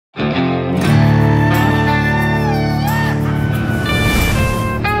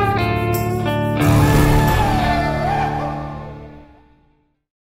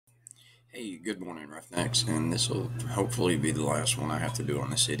Hey, good morning, Roughnecks, and this will hopefully be the last one I have to do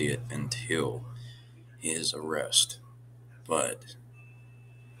on this idiot until his arrest. But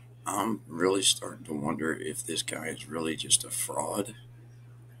I'm really starting to wonder if this guy is really just a fraud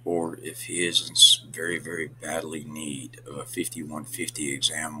or if he is in very, very badly need of a 5150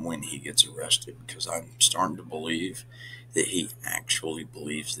 exam when he gets arrested, because I'm starting to believe that he actually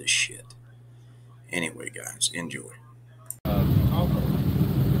believes this shit. Anyway, guys, enjoy.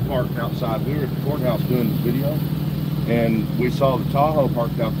 Parked outside. We were at the courthouse doing this video, and we saw the Tahoe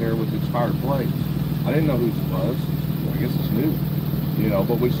parked out there with expired plates. I didn't know whose it was. I guess it's new, you know,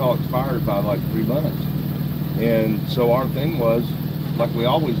 but we saw it expired by like 3 months. And so our thing was, like we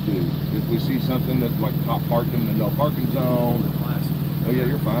always do, if we see something that's like cop parking in the no parking zone. Oh yeah,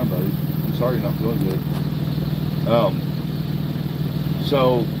 you're fine, buddy. I'm sorry you're not feeling good.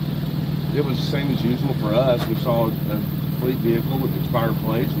 So it was the same as usual for us. We saw a fleet vehicle with expired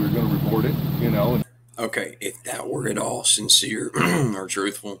plates. We were going to report it, you know. Okay, if that were at all sincere or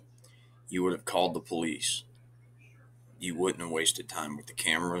truthful, you would have called the police. You wouldn't have wasted time with the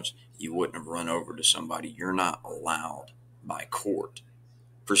cameras. You wouldn't have run over to somebody. You're not allowed by court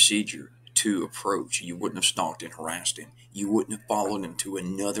procedure to approach. You wouldn't have stalked and harassed him. You wouldn't have followed him to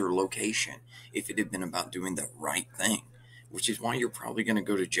another location if it had been about doing the right thing, which is why you're probably going to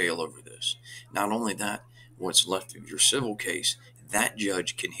go to jail over this. Not only that, what's left of your civil case, that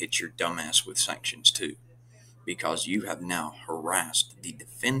judge can hit your dumbass with sanctions too, because you have now harassed the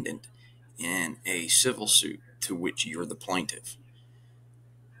defendant in a civil suit to which you're the plaintiff.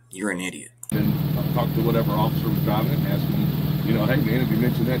 You're an idiot. And I talked to whatever officer was driving it and asked him, you know, hey man, have you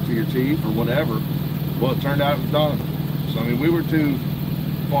mentioned that to your chief or whatever? Well, it turned out it was Donovan. So I mean, we were too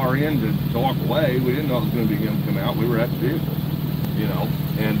far in to walk away. We didn't know it was going to be him come out. We were at the vehicle, you know,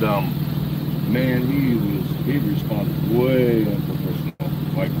 and man, he responded way unprofessional.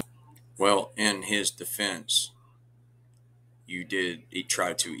 Like, well, in his defense, he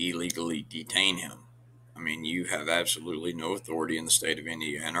tried to illegally detain him. I mean, you have absolutely no authority in the state of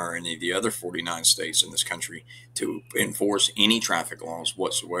Indiana or any of the other 49 states in this country to enforce any traffic laws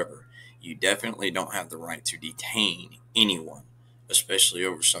whatsoever. You definitely don't have the right to detain anyone, especially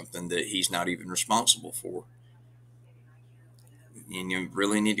over something that he's not even responsible for. And you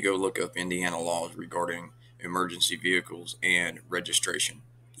really need to go look up Indiana laws regarding emergency vehicles and registration.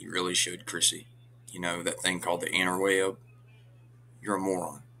 You really should, Chrissy. You know, that thing called the interweb? You're a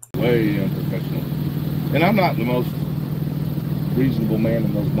moron. Way unprofessional. And I'm not the most reasonable man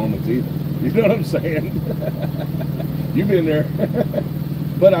in those moments either. You know what I'm saying? You've been there.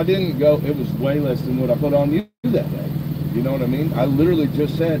 But I didn't go, it was way less than what I put on you that day. You know what I mean? I literally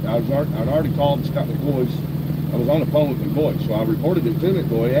just said, I'd already called Scott McCoy's. I was on the phone with McCoy, so I reported it to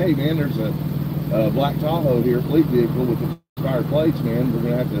McCoy. Hey man, there's a black Tahoe here, fleet vehicle with expired plates, man. We're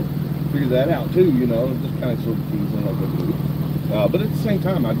going to have to figure that out too, you know, just kind of sort of teasing like I do. But at the same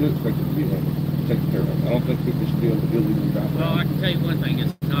time, I do expect it to be taken care of. I don't think people should be able to illegally drive. Well, I can tell you one thing,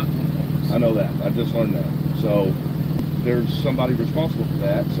 it's not. I know that. I just learned that. So there's somebody responsible for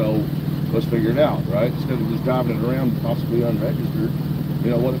that, so let's figure it out, right? Instead of just driving it around possibly unregistered,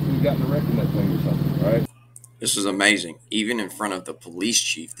 you know, what if we got in a wreck in that thing or something, right? This is amazing. Even in front of the police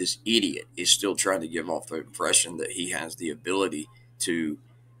chief, this idiot is still trying to give off the impression that he has the ability to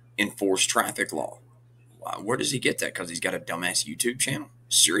enforce traffic law. Where does he get that? Because he's got a dumbass YouTube channel?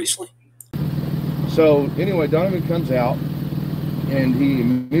 Seriously? So anyway, Donovan comes out and he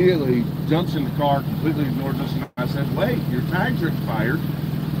immediately jumps in the car, completely ignores us, and I said, wait, your tags are expired.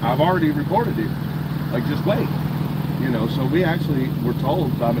 I've already reported it. Like, just wait. You know, so we actually were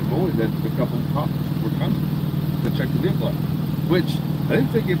told by McCoy that a couple of cops were coming to check the vehicle out, which I didn't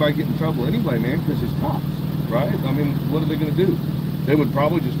think anybody get in trouble anyway, man, because it's cops, right? I mean, what are they going to do? They would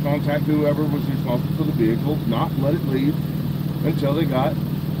probably just contact whoever was responsible for the vehicle, not let it leave until they got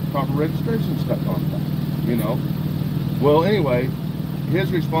proper registration stuck on it, you know? Well, anyway,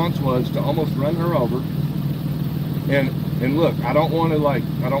 his response was to almost run her over. And look, I don't want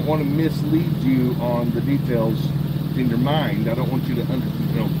to mislead you on the details in your mind. I don't want you to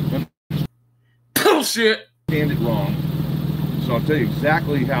understand it wrong. So I'll tell you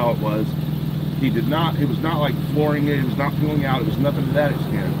exactly how it was. It was not like flooring it, it was not peeling out, it was nothing to that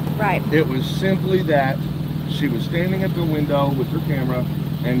extent. Right. It was simply that she was standing at the window with her camera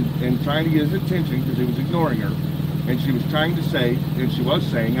and trying to get his attention because he was ignoring her. And she was trying to say, and she was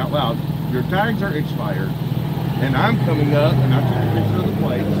saying out loud, your tags are expired. And I'm coming up, and I took a picture of the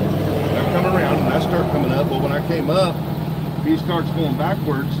plate. I come around, and I start coming up. Well, when I came up, he starts going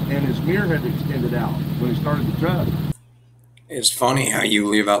backwards, and his mirror had extended out when he started the truck. It's funny how you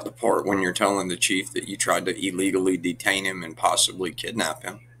leave out the part when you're telling the chief that you tried to illegally detain him and possibly kidnap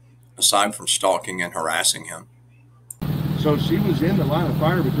him, aside from stalking and harassing him. So she was in the line of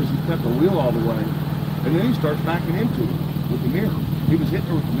fire because he cut the wheel all the way, and then he starts backing into it with the mirror. He was hitting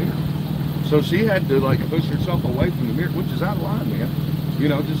her with the mirror. So she had to like push herself away from the mirror, which is out of line, man. You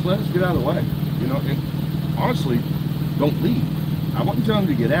know, just let us get out of the way. You know, and honestly, don't leave. I wasn't telling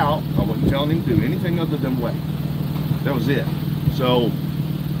him to get out. I wasn't telling him to do anything other than wait. That was it. So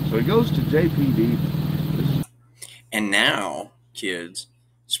he goes to JPD. And now, kids,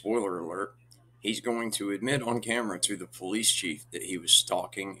 spoiler alert, he's going to admit on camera to the police chief that he was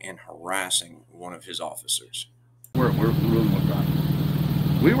stalking and harassing one of his officers. We're really one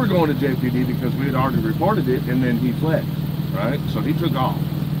time. We were going to JPD because we had already reported it, and then he fled, right? So he took off.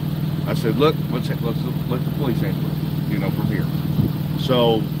 I said, look, let's let the police handle it, you know, from here.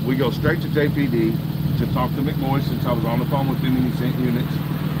 So we go straight to JPD to talk to McMoy, since I was on the phone with him and he sent units.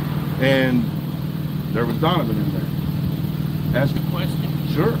 And there was Donovan in there. Ask a question.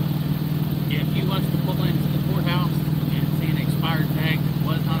 Sure. If you was to pull into the courthouse and see an expired tag that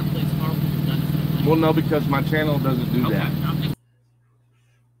was not a police car, would you have done the same thing? Well, no, because my channel doesn't do that.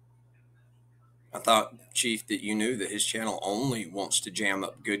 I thought, Chief, that you knew that his channel only wants to jam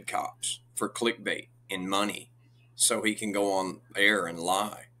up good cops for clickbait and money so he can go on air and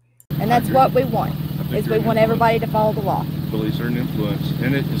lie. And that's what we want, is we want everybody to follow the law. Police are an influence,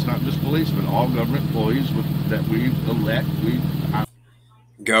 and it's not just police, but all government employees that we elect.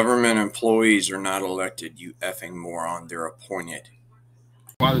 Government employees are not elected, you effing moron. They're appointed.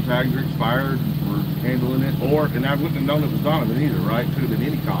 Why the tags are expired, we're handling it. And I wouldn't have known it was Donovan either, right? Could have been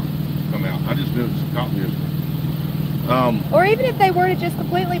any cop come out. I just knew it was a cop vehicle. Or even if they were to just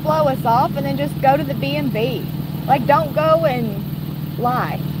completely blow us off and then just go to the B&B. Like, don't go and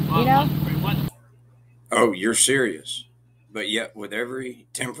lie, you know? Oh, you're serious. But yet, with every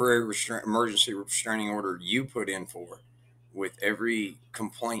temporary emergency restraining order you put in for, with every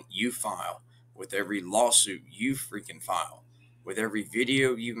complaint you file, with every lawsuit you freaking file, with every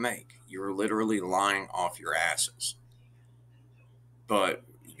video you make, you're literally lying off your asses. But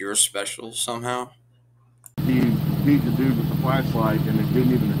you're special somehow? He beat the dude with the flashlight and it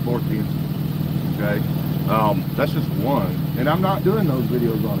didn't even report the incident. Okay? That's just one. And I'm not doing those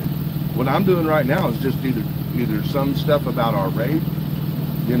videos on it. What I'm doing right now is just either some stuff about our raid,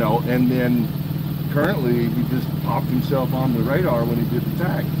 you know, and then currently he just popped himself on the radar when he did the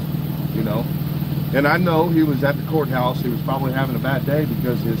tag, you know. And I know he was at the courthouse. He was probably having a bad day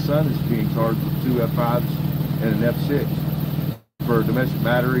because his son is being charged with 2 F5s and an F6 for domestic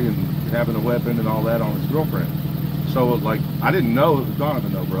battery and having a weapon and all that on his girlfriend. So, like, I didn't know it was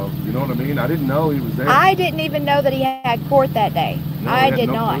Donovan, though, bro. You know what I mean? I didn't know he was there. I didn't even know that he had court that day. No, I did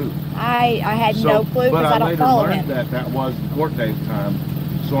not. Clue. I had no clue because I don't follow him. But I later learned that was the court date time.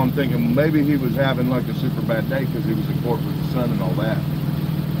 So I'm thinking maybe he was having, like, a super bad day because he was in court with his son and all that.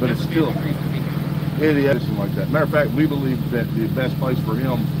 But it's still, it is like that. Matter of fact, we believe that the best place for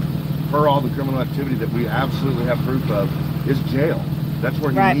him, for all the criminal activity that we absolutely have proof of, is jail. That's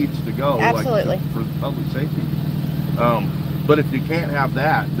where he needs to go. Absolutely. Like, for public safety. But if you can't have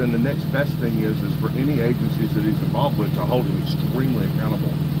that, then the next best thing is for any agencies that he's involved with to hold him extremely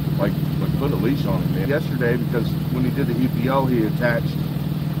accountable. Like put a leash on him, man. Yesterday, because when he did the EPO, he attached,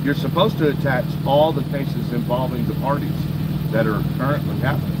 you're supposed to attach all the cases involving the parties that are currently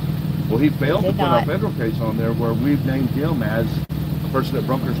happening. Well, he failed to put our federal case on there where we've named him as a person that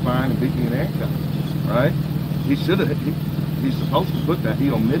broke her spine and beat me in handcuffs, right? He should have, he's supposed to put that.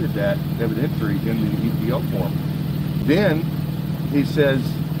 He omitted that evidentiary in the EPO form. Then he says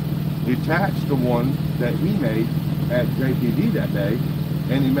he attached the one that he made at JPD that day,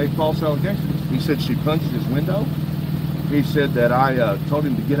 and he made false allegations. He said she punched his window. He said that I told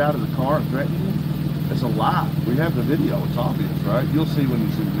him to get out of the car and threatened him. That's a lie. We have the video. It's obvious, right? You'll see when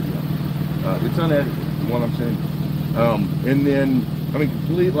you see the video. It's unedited, the one I'm saying. And then, I mean,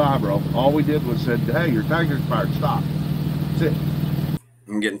 complete lie, bro. All we did was said, hey, your tag's expired. Stop. That's it.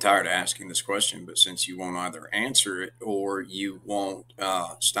 I'm getting tired of asking this question, but since you won't either answer it or you won't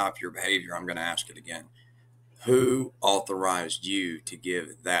stop your behavior, I'm going to ask it again. Who authorized you to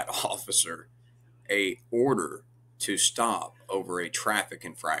give that officer a order to stop over a traffic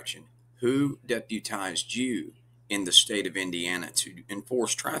infraction? Who deputized you in the state of Indiana to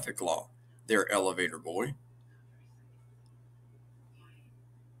enforce traffic law? Their elevator boy.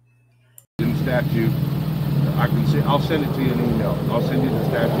 In statute, I can see. I'll send it to you in an email. I'll send you the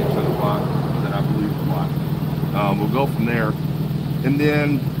statutes that apply, that I believe apply. We'll go from there. And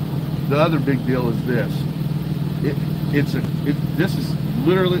then the other big deal is this. This is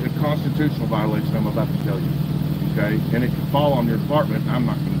literally a constitutional violation I'm about to tell you, okay? And it can fall on your department. I'm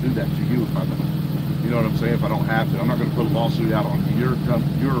not going to do that to you if I don't. You know what I'm saying? If I don't have to, I'm not going to put a lawsuit out on your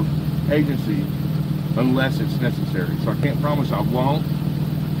agency unless it's necessary. So I can't promise I won't,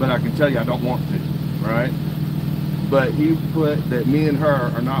 but I can tell you I don't want to, right? But he put that me and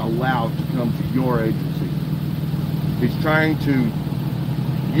her are not allowed to come to your agency. He's trying to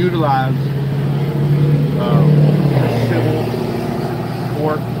utilize civil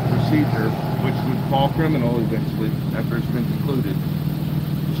court procedure, which would fall criminal eventually after it's been concluded.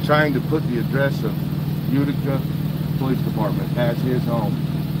 He's trying to put the address of Utica Police Department as his home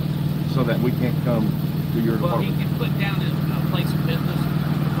so that we can't come to your department. Well, he can put down a place of business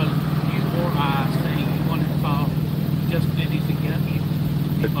because you or I say you want to file just anything against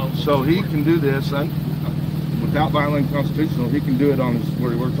you. So he can do this without violating constitutional. He can do it on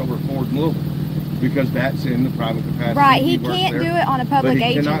where he works over at Ford and Louisville, because that's in the private capacity. Right, he can't do it on a public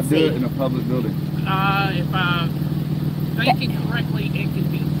agency. But he cannot do it in a public building. If I'm thinking correctly, it can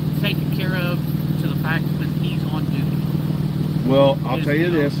be taken care of to the fact that he's on duty. Well, I'll tell you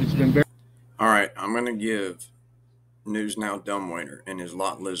this, it's been very... All right, I'm going to give News Now Dumbwaiter and his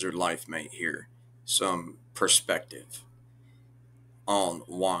lot lizard life mate here some perspective on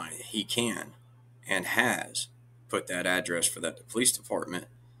why he can and has put that address for that police department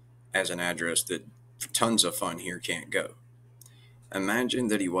as an address that tons of fun here can't go. Imagine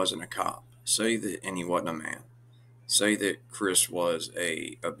that he wasn't a cop. Say that, and he wasn't a man. Say that Chris was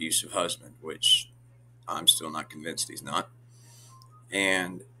a abusive husband, which I'm still not convinced he's not.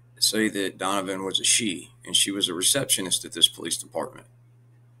 And say that Donovan was a she, and she was a receptionist at this police department.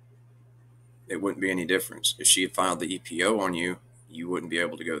 It wouldn't be any difference. If she had filed the EPO on you, you wouldn't be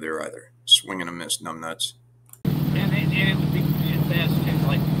able to go there either. Swing and a miss, numbnuts. And it would be best if,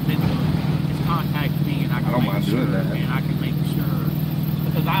 like, just contact me and I can make sure, and I can make sure,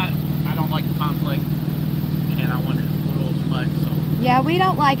 because I don't like the conflict, and I want it to rule as much. So. Yeah, we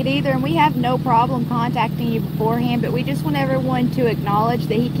don't like it either, and we have no problem contacting you beforehand, but we just want everyone to acknowledge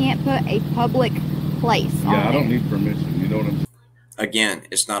that he can't put a public place on I don't there. need permission, you know what I'm saying? Again,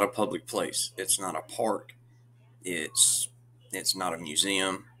 it's not a public place. It's not a park. It's not a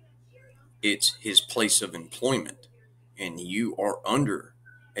museum. It's his place of employment, and you are under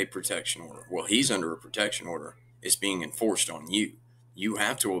a protection order. Well, he's under a protection order. It's being enforced on you. You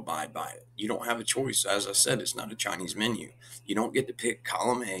have to abide by it. You don't have a choice. As I said, it's not a Chinese menu. You don't get to pick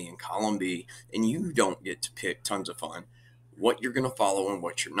column A and column B, and you don't get to pick tons of fun what you're going to follow and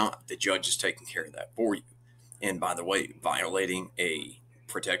what you're not. The judge is taking care of that for you. And by the way, violating a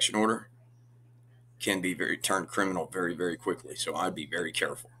protection order can be turned criminal very, very quickly. So I'd be very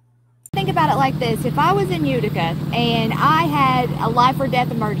careful. Think about it like this. If I was in Utica and I had a life or death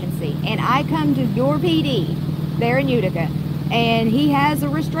emergency and I come to your PD there in Utica and he has a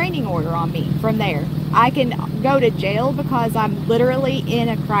restraining order on me from there, I can go to jail because I'm literally in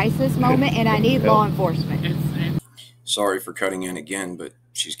a crisis moment and I need law enforcement. Sorry for cutting in again, but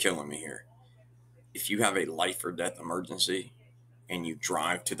she's killing me here. If you have a life or death emergency and you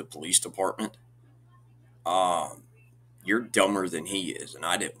drive to the police department, you're dumber than he is, and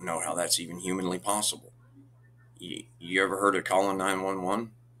I didn't know how that's even humanly possible. You ever heard of calling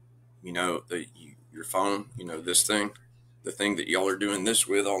 911? You know, your phone, you know, this thing, the thing that y'all are doing this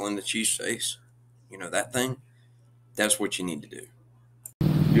with all in the chief's face, you know, that thing, that's what you need to do.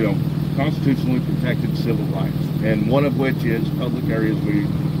 You know, constitutionally protected civil rights, and one of which is public areas we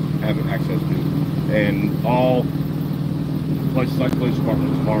have access to, and all places like police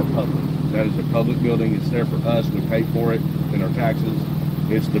departments are public. That is a public building. It's there for us. We pay for it in our taxes.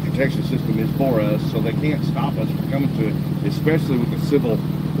 It's the protection system is for us, so they can't stop us from coming to it, especially with the civil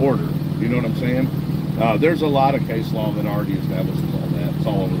order. You know what I'm saying? There's a lot of case law that already establishes all that. It's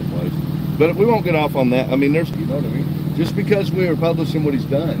all over the place. But we won't get off on that. I mean, you know what I mean? Just because we are publishing what he's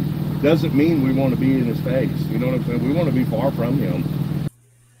done doesn't mean we want to be in his face. You know what I'm saying? We want to be far from him.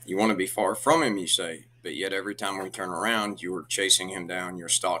 You want to be far from him, you say, but yet every time we turn around, you're chasing him down, you're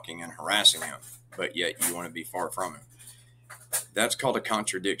stalking and harassing him, but yet you want to be far from him. That's called a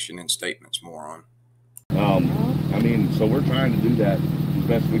contradiction in statements, moron. I mean, so we're trying to do that as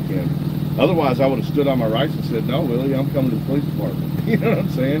best we can. Otherwise, I would have stood on my rights and said, no, Willie, I'm coming to the police department. You know what I'm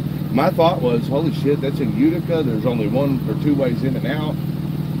saying? My thought was, holy shit, that's in Utica. There's only one or two ways in and out.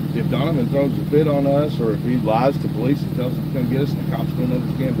 If Donovan throws a fit on us, or if he lies to police and tells them he's going to get us, and the cops don't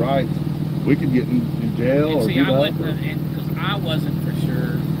understand rights, we could get in jail or beat up. Because I wasn't for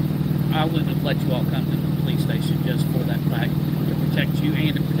sure, I wouldn't have let you all come to the police station just for that fact, to protect you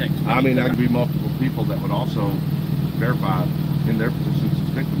and to protect me. I mean, there could be multiple people that would also verify in their positions as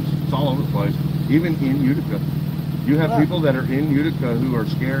victims. It's all over the place, even in Utica. You have people that are in Utica who are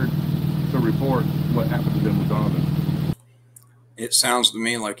scared to report what happened to them with Donovan. It sounds to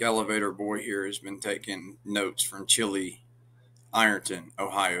me like Elevator Boy here has been taking notes from Chile, Ironton,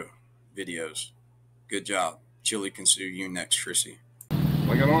 Ohio videos. Good job. Chile can sue you next, Chrissy.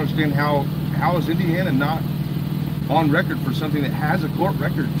 Like, I don't understand how is Indiana not on record for something that has a court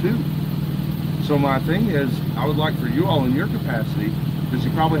record too? So my thing is, I would like for you all in your capacity, because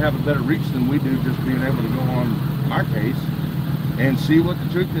you probably have a better reach than we do, just being able to go on my case and see what the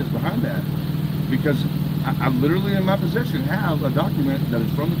truth is behind that. Because I literally in my possession have a document that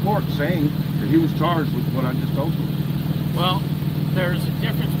is from the court saying that he was charged with what I just told you. Well, there's a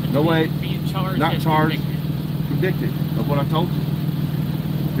difference between being charged not and charged, convicted of what I told you.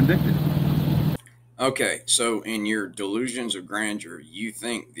 Convicted. Okay, so in your delusions of grandeur, you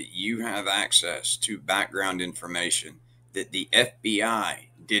think that you have access to background information that the FBI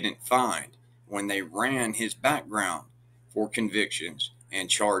didn't find when they ran his background for convictions and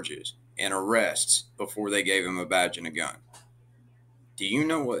charges and arrests before they gave him a badge and a gun. Do you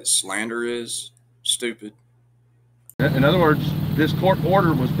know what slander is, stupid? In other words, this court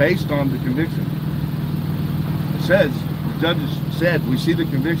order was based on the conviction. It says, the judges said, we see the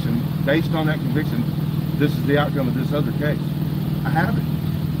conviction, based on that conviction, this is the outcome of this other case. I have it.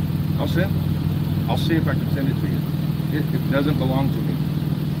 I'll see if I can send it to you. It doesn't belong to me.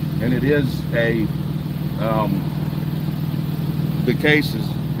 And it is a, the case is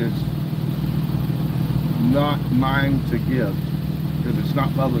not mine to give, because it's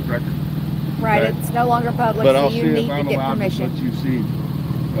not public record. Right, Okay? it's no longer public, But so I'll you see need if to I'm get allowed to permission. let you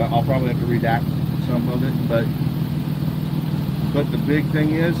see. I'll probably have to redact some of it, but the big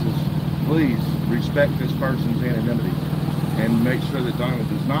thing is please respect this person's anonymity and make sure that Donovan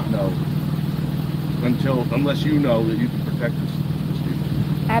does not know unless you know that you can protect this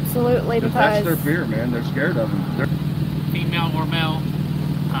dude. Absolutely, because that's their fear, man. They're scared of him. female or male.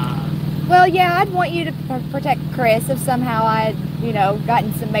 Well, yeah, I'd want you to protect Chris if somehow I'd,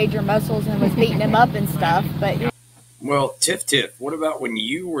 gotten some major muscles and was beating him up and stuff. But Well, Tiff, what about when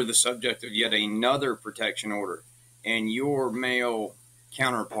you were the subject of yet another protection order and your male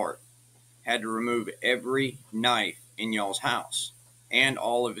counterpart had to remove every knife in y'all's house and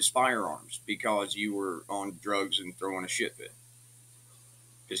all of his firearms because you were on drugs and throwing a shit fit?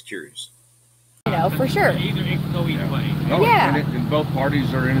 Just curious. for sure. It can go either way. No, Yeah. and both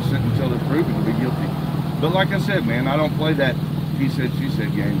parties are innocent until they're proven to be guilty. But like I said, man, I don't play that he said, she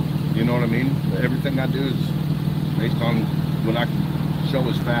said game. You know what I mean? Everything I do is based on what I can show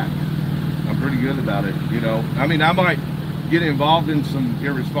as fact. I'm pretty good about it, I mean, I might get involved in some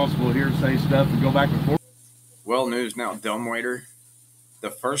irresponsible hearsay stuff and go back and forth. Well, news now, Dumbwaiter. The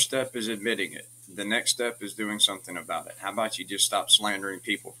first step is admitting it. The next step is doing something about it. How about you just stop slandering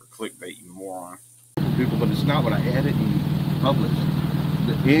people for clickbait, you moron? People, but it's not what I edit and publish.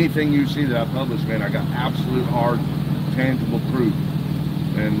 Anything you see that I publish, man, I got absolute hard, tangible proof,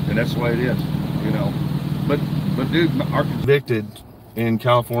 and that's the way it is, But dude, are convicted in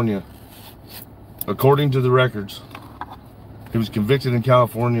California, according to the records. He was convicted in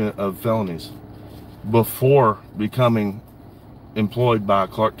California of felonies before becoming employed by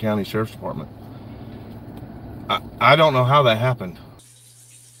Clark County Sheriff's Department. I don't know how that happened.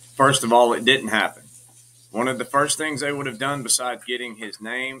 First of all, it didn't happen. One of the first things they would have done besides getting his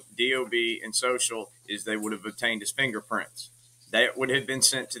name, DOB, and social is they would have obtained his fingerprints. That would have been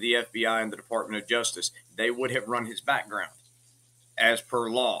sent to the FBI and the Department of Justice. They would have run his background as per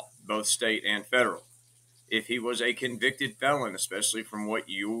law, both state and federal. If he was a convicted felon, especially from what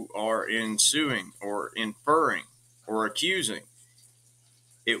you are ensuing or inferring or accusing,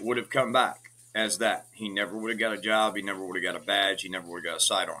 it would have come back as that. He never would have got a job. He never would have got a badge. He never would have got a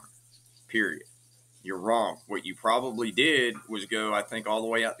sidearm, period. You're wrong. What you probably did was go, I think, all the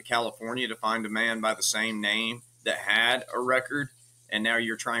way out to California to find a man by the same name that had a record, and now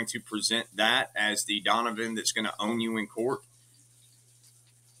you're trying to present that as the Donovan that's going to own you in court.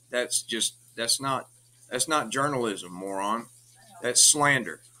 That's not journalism, moron. That's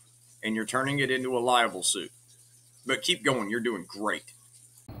slander, and you're turning it into a libel suit. But keep going. You're doing great.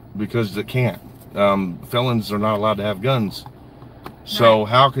 Because they can't. Felons are not allowed to have guns. So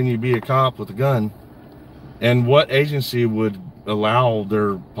how can you be a cop with a gun? And what agency would allow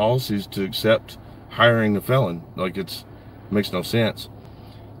their policies to accept hiring a felon? Like, makes no sense.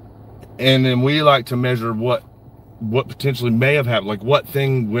 And then we like to measure what potentially may have happened, like what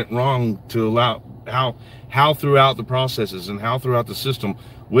thing went wrong to allow how throughout the processes and how throughout the system,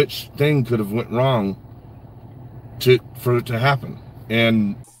 which thing could have went wrong for it to happen.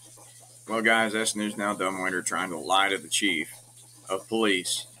 And well, guys, that's News Now Dumbwaiter trying to lie to the chief of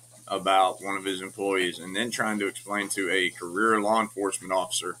police about one of his employees and then trying to explain to a career law enforcement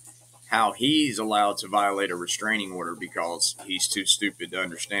officer how he's allowed to violate a restraining order because he's too stupid to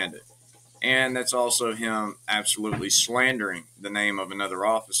understand it. And that's also him absolutely slandering the name of another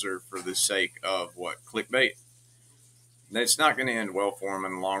officer for the sake of what? Clickbait. That's not going to end well for him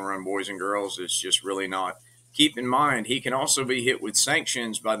in the long run, boys and girls. It's just really not. Keep in mind, he can also be hit with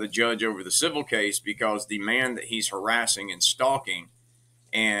sanctions by the judge over the civil case because the man that he's harassing and stalking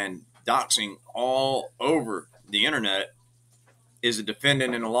and doxing all over the internet is a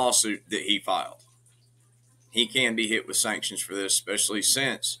defendant in a lawsuit that he filed. He can be hit with sanctions for this, especially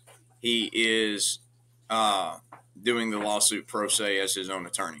since he is doing the lawsuit pro se as his own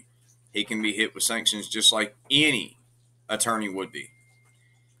attorney. He can be hit with sanctions just like any attorney would be.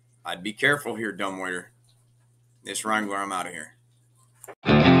 I'd be careful here, Dumbwaiter. This Wrangler, I'm out of here.